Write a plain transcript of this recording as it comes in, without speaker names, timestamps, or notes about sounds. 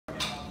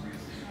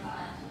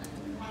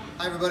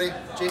Hi everybody,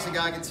 Jason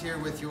Goggins here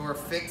with your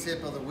Fit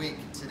Tip of the Week.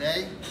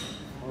 Today,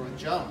 we're with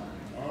Joan.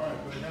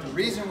 The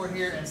reason we're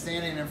here and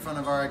standing in front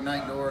of our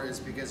Ignite door is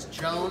because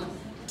Joan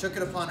took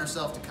it upon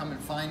herself to come and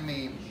find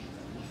me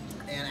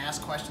and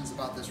ask questions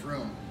about this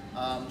room.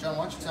 Joan,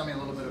 why don't you tell me a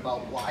little bit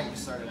about why you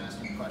started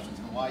asking questions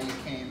and why you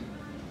came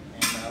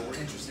and were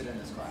interested in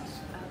this class.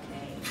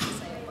 Okay,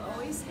 because I've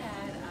always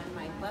had on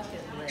my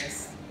bucket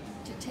list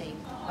to take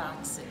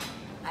boxing.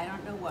 I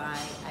don't know why,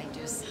 I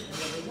just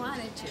really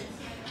wanted to.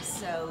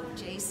 So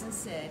Jason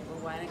said,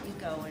 well, why don't you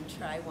go and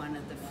try one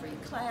of the free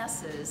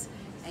classes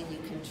and you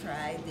can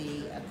try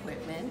the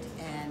equipment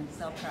and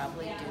they'll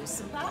probably do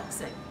some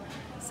boxing.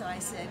 So I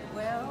said,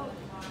 well,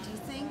 do you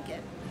think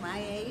at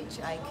my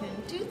age I can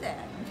do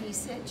that? And he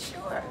said,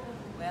 sure.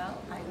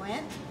 Well, I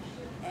went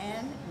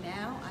and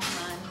now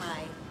I'm on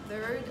my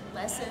third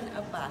lesson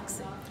of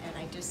boxing and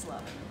I just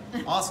love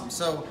it. Awesome.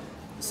 So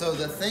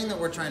the thing that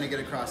we're trying to get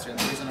across here, and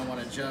the reason I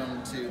wanted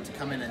Joan to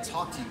come in and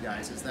talk to you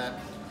guys is that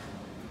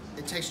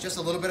it takes just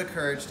a little bit of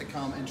courage to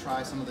come and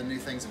try some of the new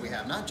things that we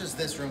have. Not just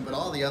this room, but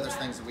all the other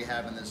things that we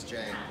have in this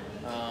J.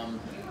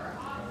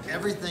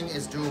 Everything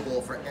is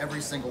doable for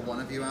every single one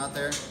of you out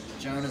there.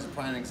 Joan is a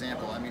prime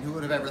example. I mean, who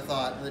would have ever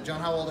thought?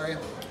 Joan, how old are you?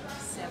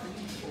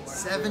 74.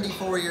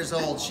 74 years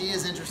old. She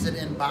is interested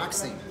in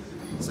boxing.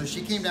 So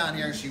she came down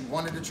here and she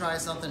wanted to try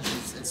something.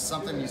 It's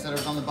something, you said it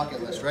was on the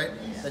bucket list, right?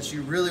 That she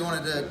really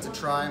wanted to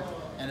try.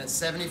 And at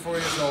 74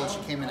 years old, she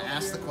came and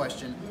asked the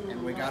question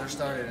and we got her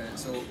started in it.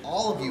 So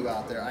all of you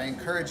out there, I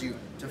encourage you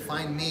to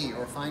find me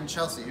or find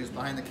Chelsea, who's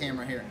behind the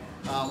camera here.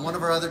 One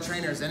of our other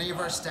trainers, any of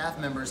our staff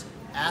members,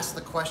 ask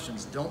the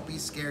questions. Don't be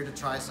scared to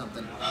try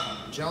something.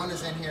 Joan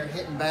is in here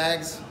hitting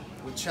bags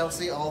with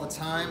Chelsea all the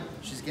time.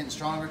 She's getting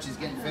stronger, she's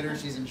getting fitter,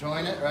 she's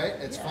enjoying it, right?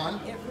 It's fun.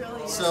 It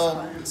really is so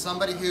fun.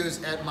 Somebody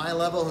who's at my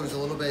level, who's a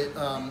little bit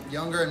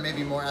younger and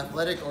maybe more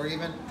athletic, or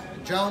even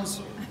Joan's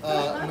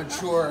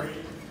mature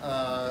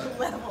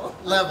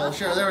level,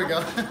 sure, there we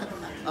go,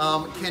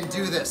 can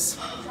do this.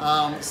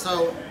 I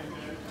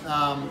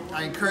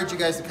encourage you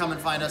guys to come and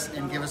find us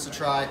and give us a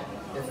try.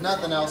 If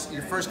nothing else,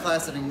 your first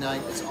class at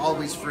Ignite is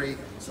always free,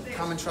 so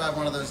come and try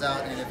one of those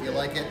out, and if you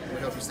like it,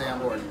 we hope you stay on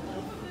board.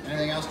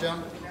 Anything else,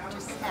 Joan?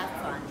 Just have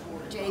fun.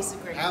 Jay's a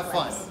great Have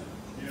place. fun.